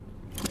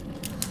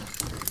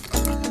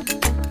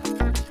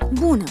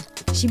Bună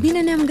și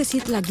bine ne-am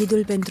găsit la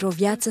Ghidul pentru o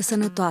viață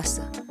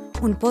sănătoasă,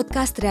 un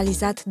podcast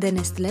realizat de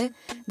Nestlé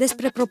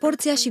despre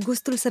proporția și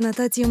gustul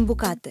sănătății în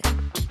bucate.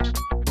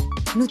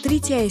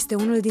 Nutriția este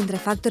unul dintre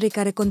factorii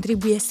care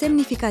contribuie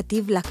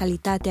semnificativ la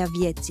calitatea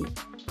vieții.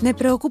 Ne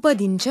preocupă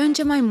din ce în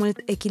ce mai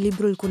mult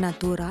echilibrul cu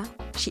natura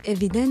și,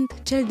 evident,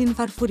 cel din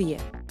farfurie.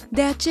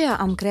 De aceea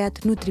am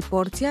creat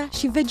Nutriporția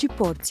și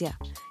Vegiporția,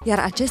 iar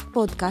acest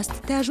podcast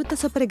te ajută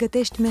să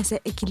pregătești mese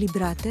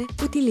echilibrate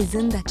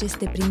utilizând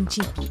aceste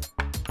principii.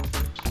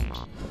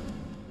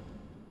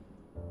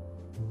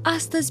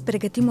 Astăzi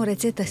pregătim o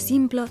rețetă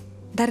simplă,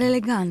 dar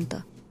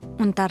elegantă.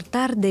 Un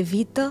tartar de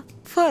vită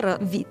fără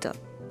vită,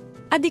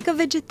 adică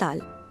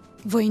vegetal.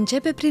 Voi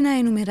începe prin a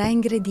enumera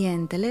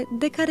ingredientele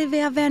de care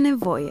vei avea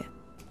nevoie.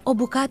 O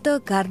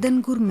bucată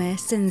Garden Gourmet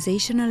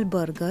Sensational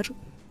Burger,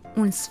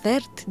 un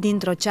sfert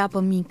dintr-o ceapă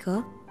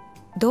mică,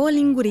 2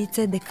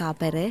 lingurițe de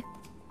capere,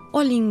 o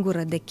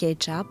lingură de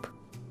ketchup,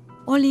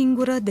 o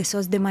lingură de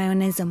sos de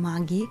maioneză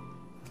Maggi,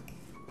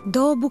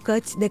 2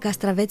 bucăți de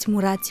castraveți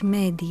murați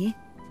medii,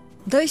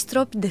 2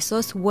 stropi de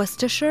sos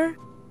Worcestershire,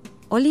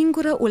 o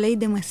lingură ulei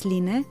de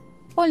măsline,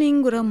 o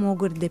lingură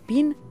moguri de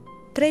pin,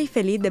 3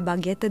 felii de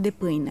baghetă de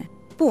pâine.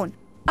 Bun,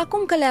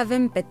 acum că le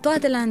avem pe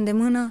toate la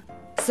îndemână,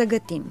 să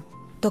gătim.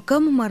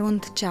 Tocăm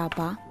mărunt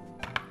ceapa,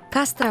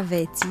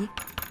 castraveții,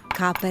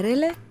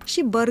 caperele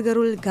și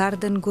burgerul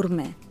Garden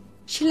Gourmet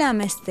și le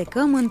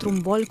amestecăm într-un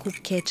bol cu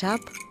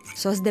ketchup,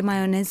 sos de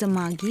maioneză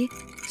Maggi,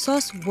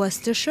 sos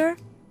Worcestershire,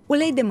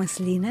 ulei de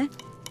măsline,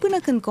 până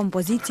când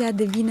compoziția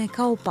devine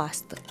ca o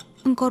pastă.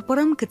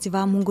 Încorporăm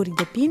câțiva muguri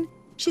de pin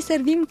și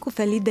servim cu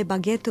felii de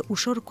baghetă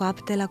ușor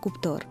coapte la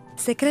cuptor.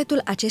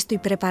 Secretul acestui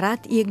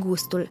preparat e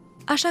gustul,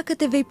 așa că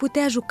te vei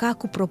putea juca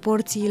cu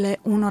proporțiile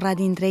unora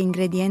dintre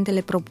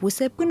ingredientele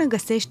propuse până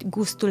găsești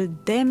gustul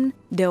demn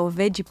de o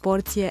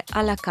vegiporție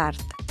à la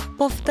carte.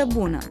 Poftă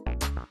bună!